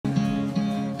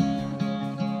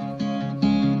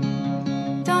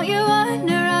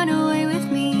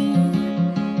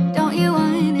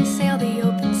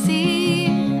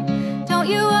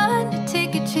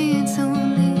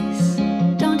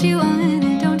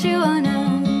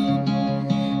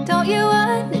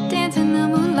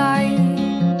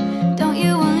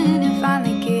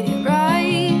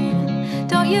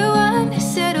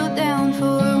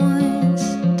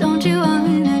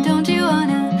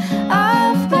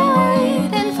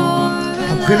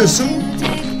Après le son,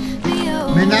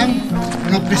 maintenant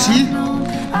on apprécie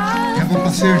et on va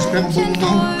passer, j'espère, un bon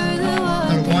moment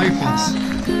dans le roi et France.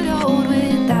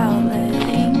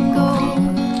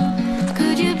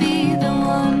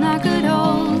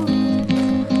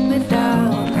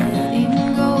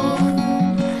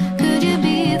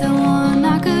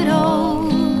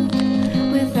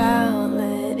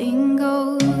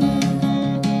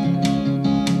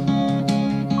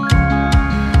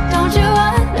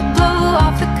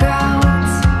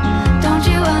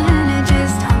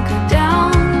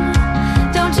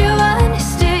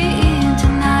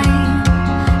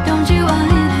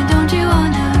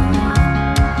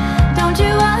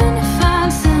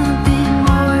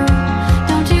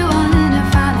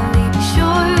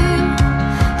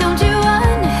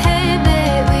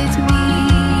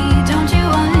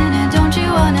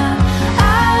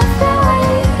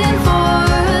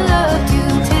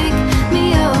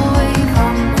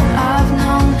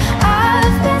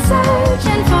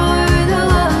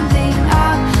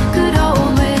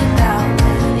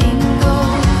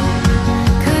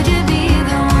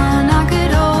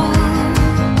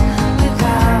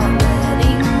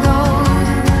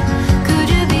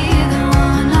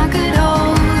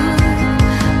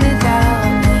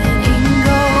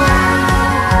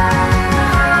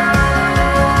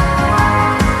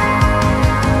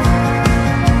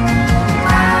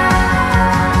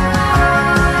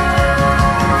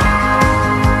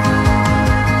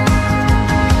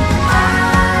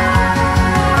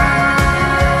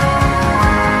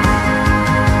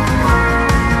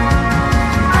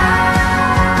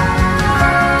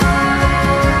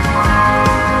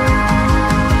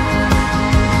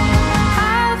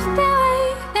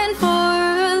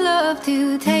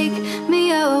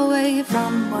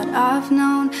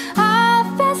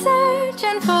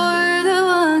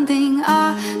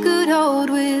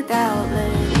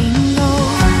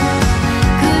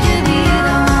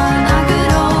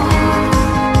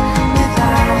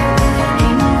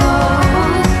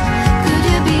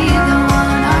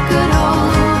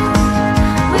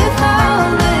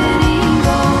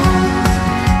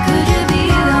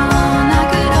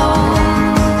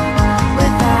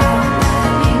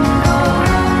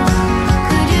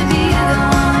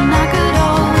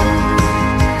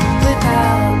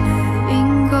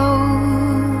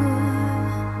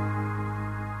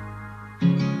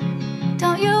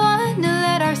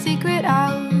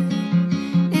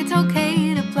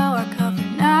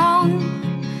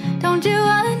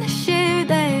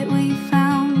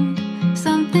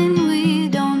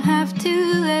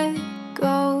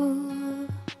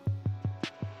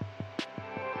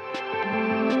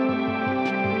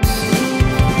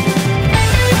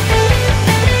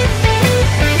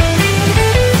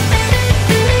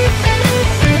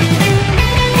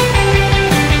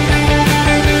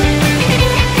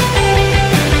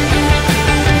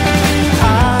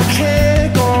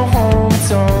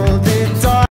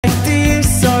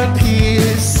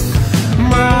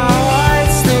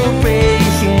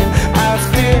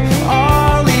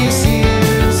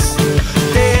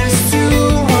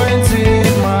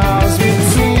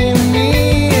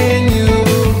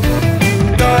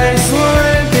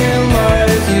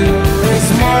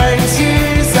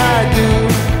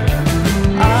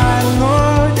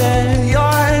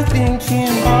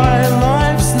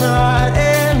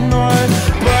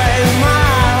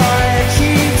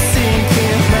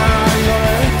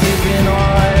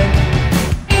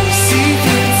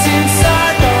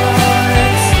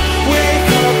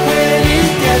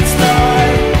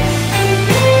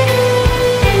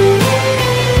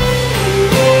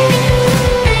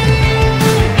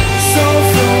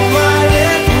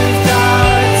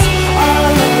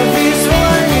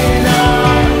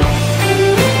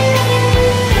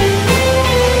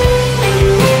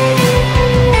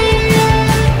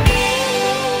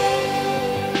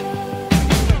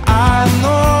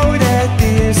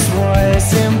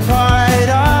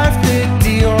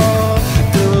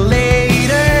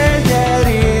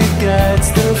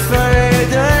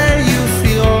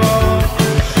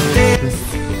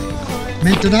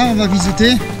 Maintenant, on va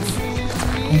visiter,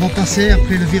 on va passer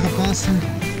après le Virapace,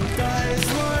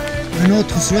 un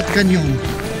autre slot canyon,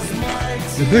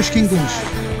 le Buckskin Gulch,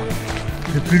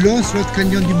 le plus long slot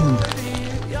canyon du monde.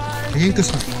 Rien que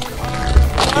ça.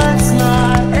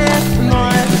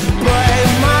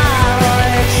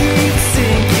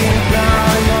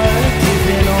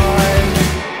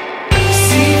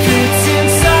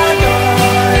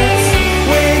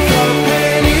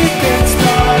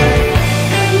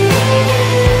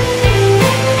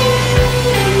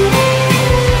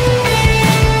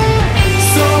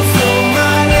 So fill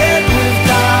my head with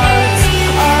doubts.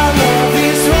 Our love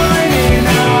is running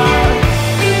out.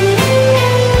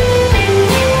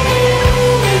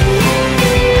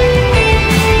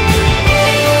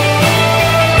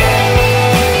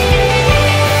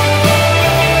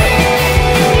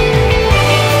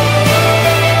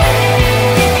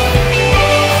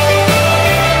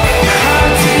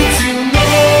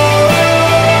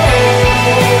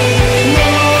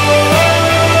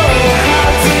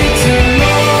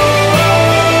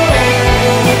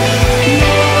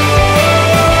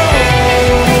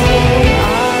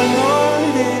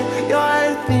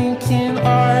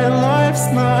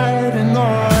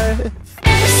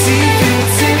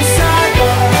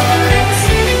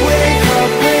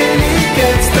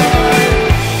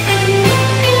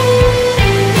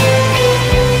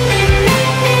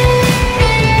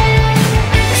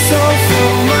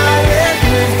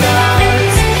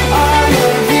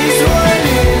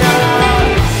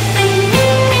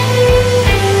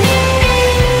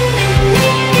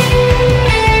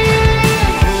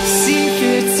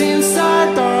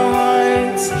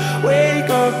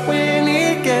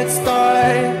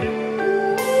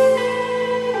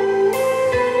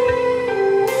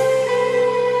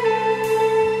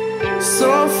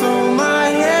 So fill my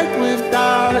head with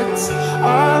doubts.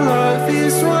 Our love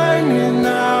is running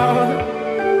out.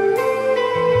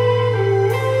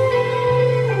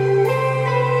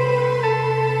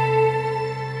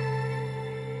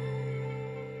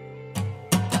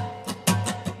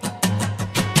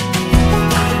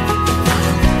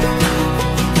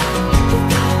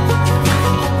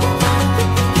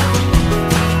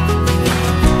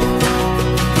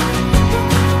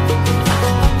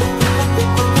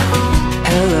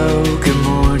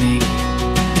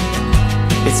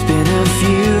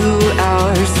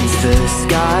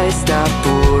 Stop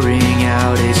pouring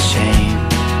out its shame.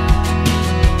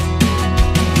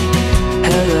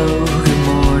 Hello, good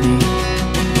morning.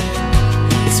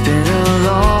 It's been a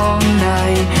long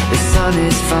night. The sun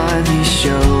is finally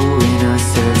showing us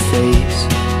her face,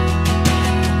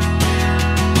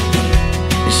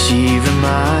 and she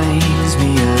reminds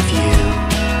me of you,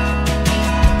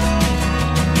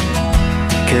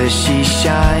 'cause she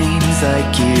shines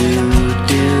like you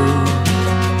do.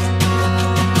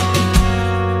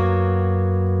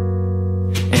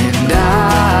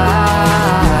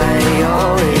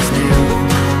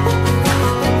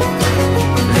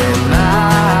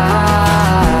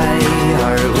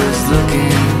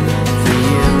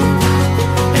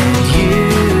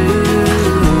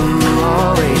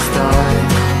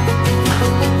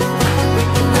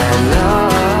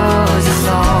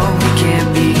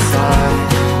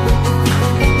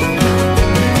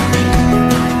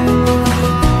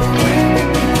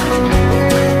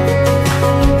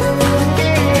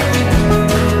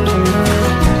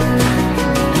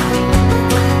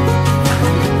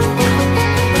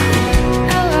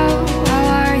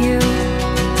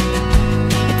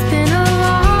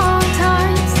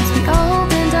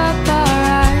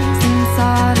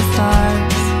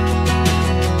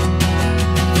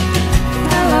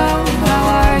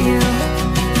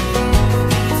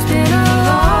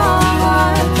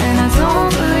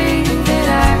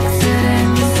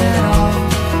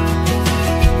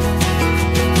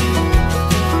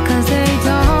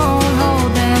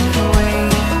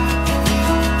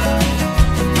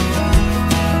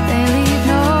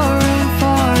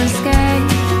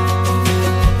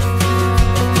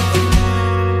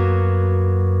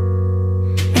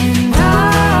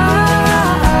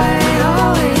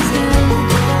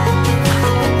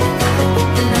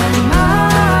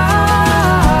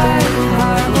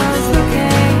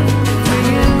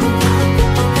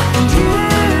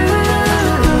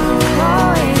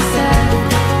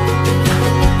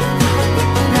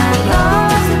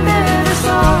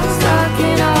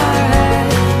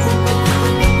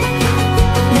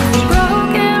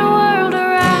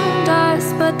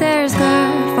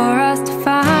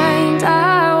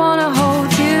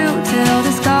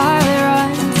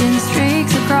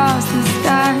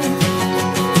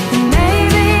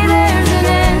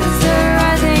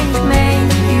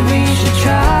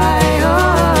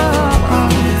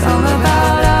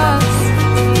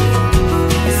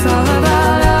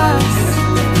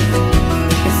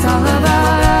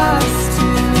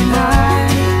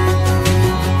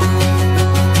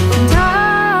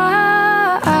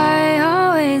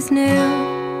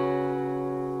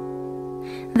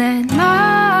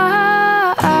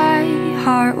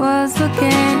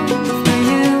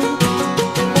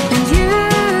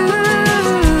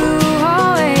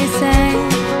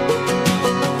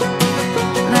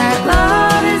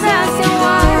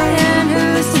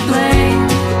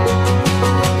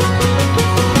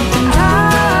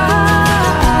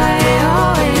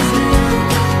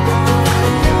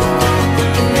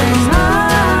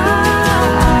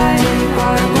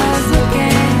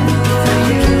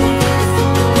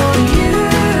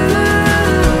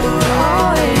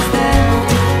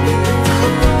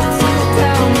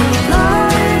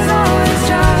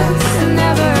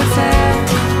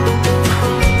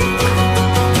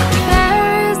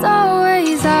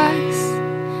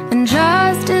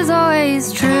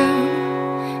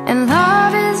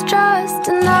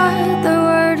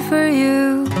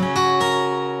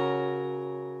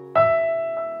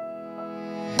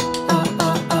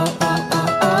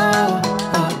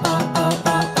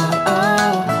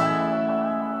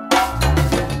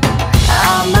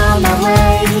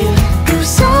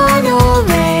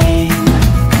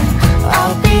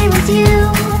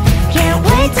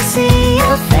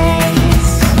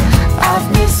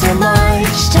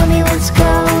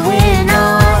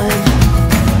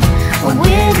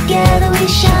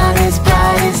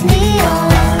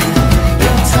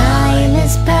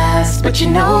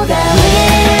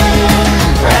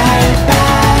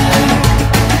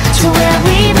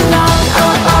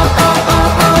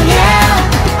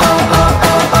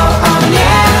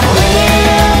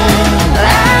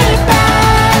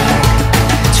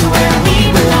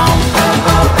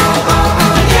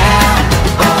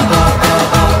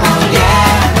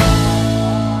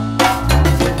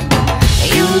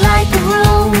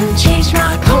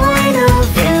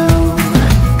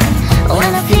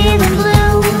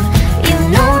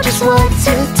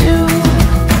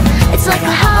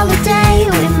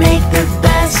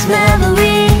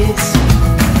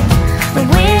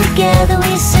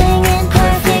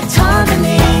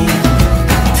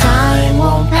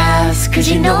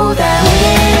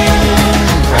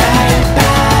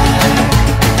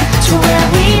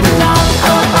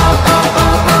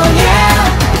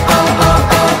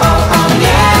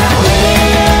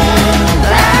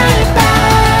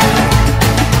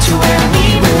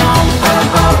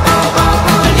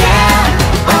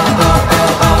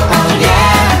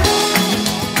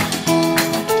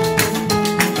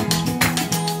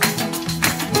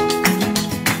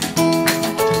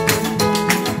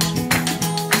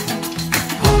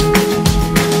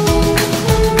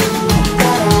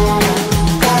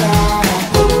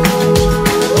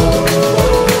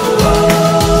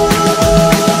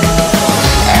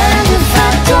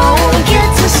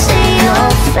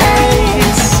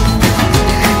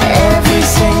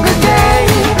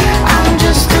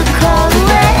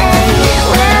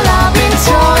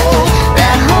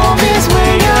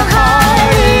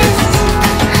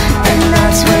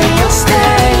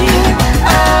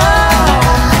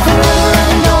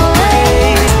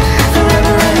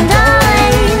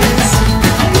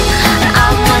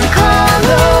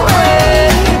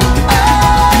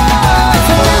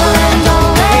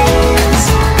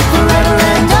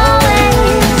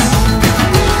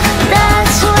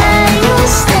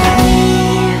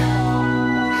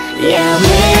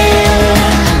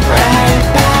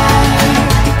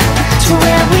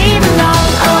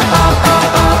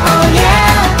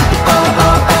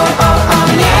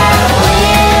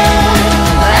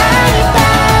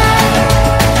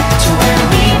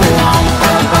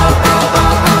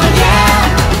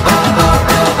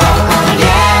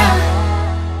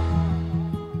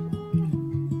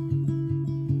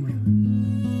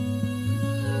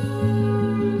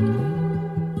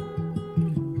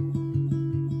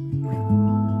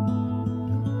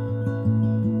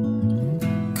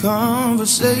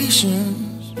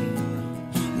 conversations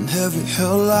and heavy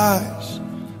held lies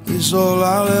is all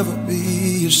I'll ever be.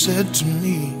 You said to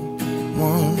me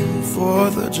one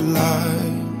 4th of July.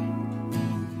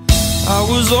 I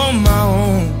was on my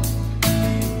own,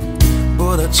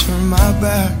 but I turned my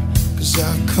back, 'cause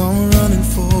I come running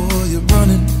for you,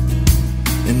 running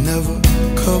and never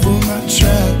cover my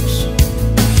tracks.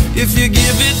 If you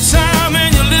give it time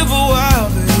and you live a while,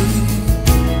 baby,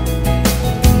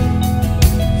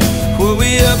 were we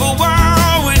ever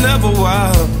wild? We never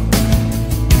wild.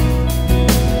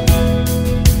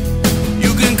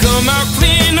 You can come out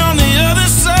clean on the other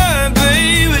side,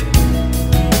 baby,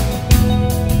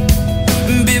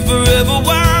 and be forever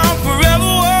wild,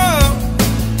 forever wild.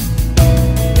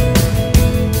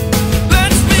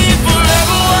 Let's be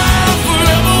forever wild,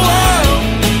 forever wild.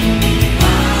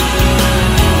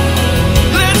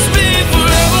 Let's be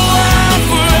forever wild,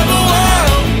 forever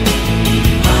wild.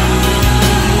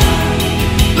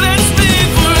 Let's be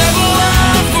forever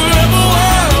wild, forever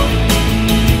wild.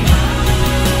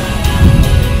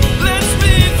 Let's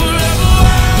be forever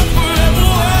wild, forever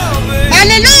wild, baby.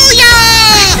 Alléluia!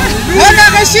 On a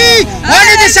reçu, on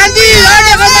est descendu, on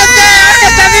est remonté,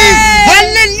 on est vu.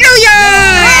 Alléluia!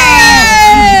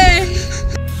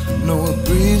 No, it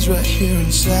breathes right here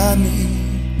inside me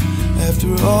after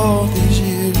all these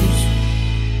years.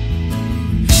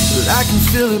 But I can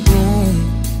feel it bloom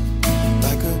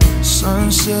like a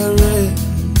sunset red.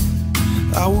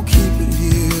 I will keep it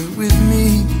here with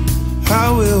me. I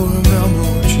will remember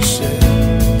what you said.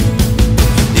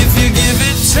 If you give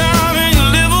it time and you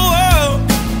live a while,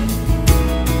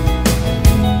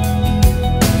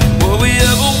 will we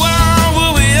ever wild?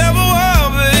 Will we ever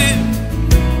wild, babe?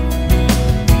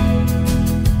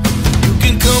 You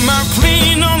can come out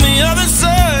clean on the other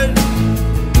side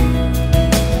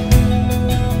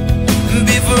and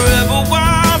be forever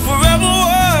wild, forever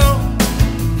wild.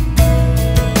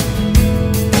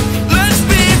 Let's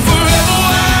be forever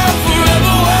wild,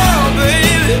 forever wild,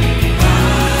 baby.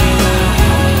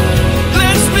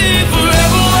 Let's be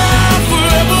forever wild,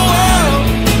 forever wild.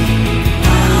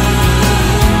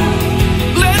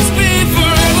 Let's be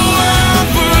forever wild,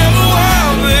 forever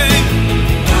wild, babe.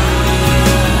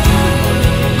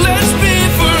 Let's be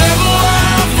forever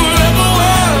wild, forever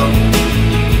wild.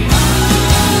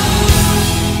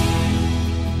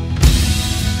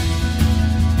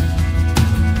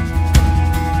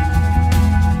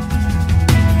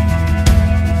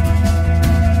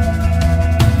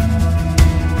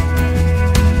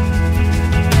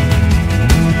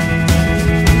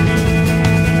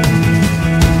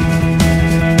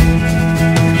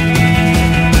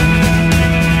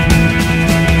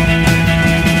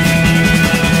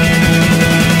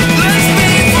 Let's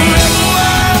be forever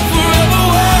wild, forever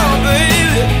wild,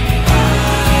 baby.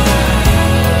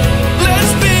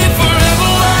 Let's be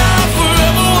forever wild,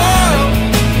 forever wild.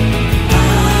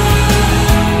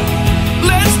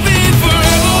 Let's be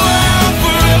forever wild,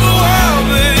 forever wild,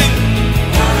 baby.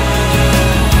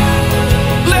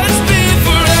 Let's be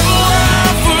forever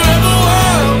wild, forever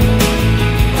wild.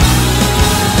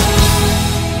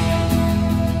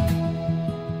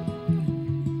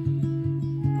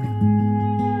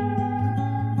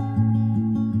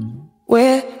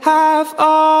 Where have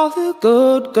all the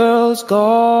good girls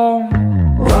gone?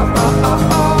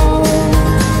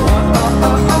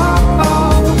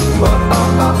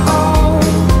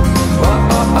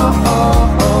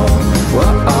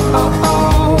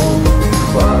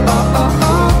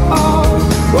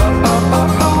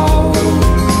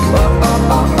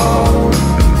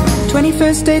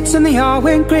 First dates and they all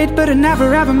went great, but I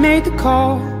never ever made the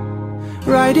call.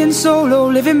 Riding solo,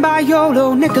 living by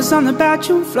YOLO, knickers on the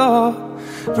bathroom floor.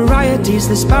 Variety's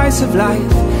the spice of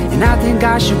life, and I think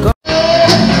I should go.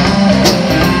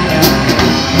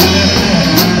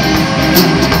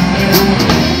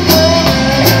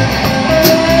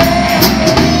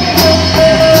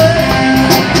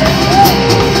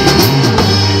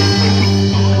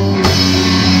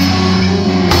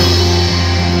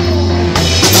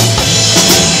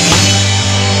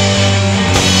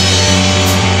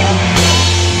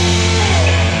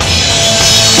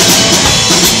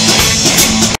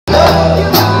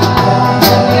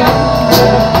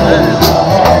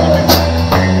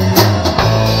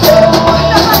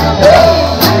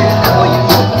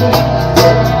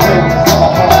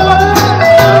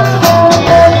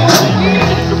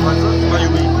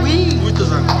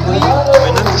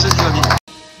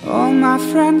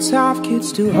 Have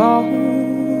kids to hold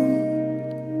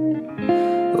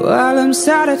while I'm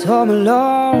sat at home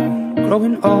alone,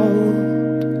 growing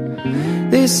old.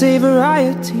 They say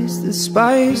variety's the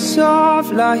spice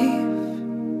of life.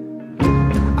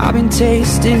 I've been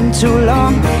tasting too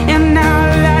long, and now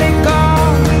I let it go.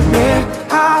 Where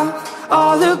have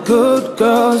all the good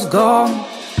girls gone?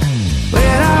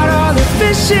 Where are all the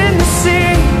fish in the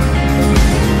sea?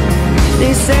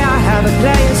 They say I have a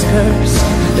player's curse,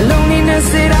 the loneliness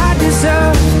that I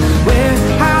deserve. Where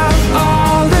have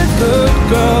all the good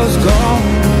girls gone?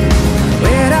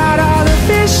 Where are all the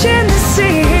fish in the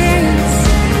seas?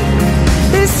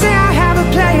 They say I have a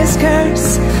player's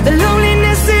curse, the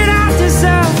loneliness that I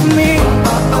deserve for me.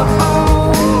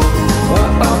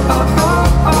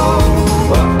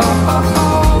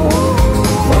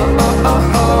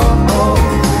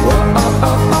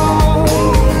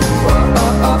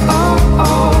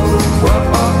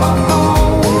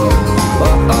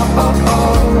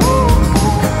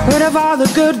 Where have all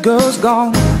the good girls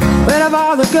gone? Where have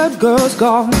all the good girls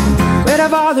gone? Where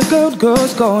have all the good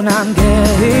girls gone? I'm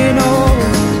getting old.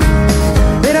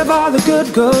 Where have all the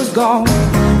good girls gone?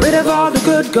 Where have all the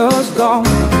good girls gone?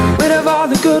 Where have all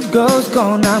the good girls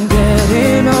gone? I'm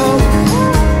getting old.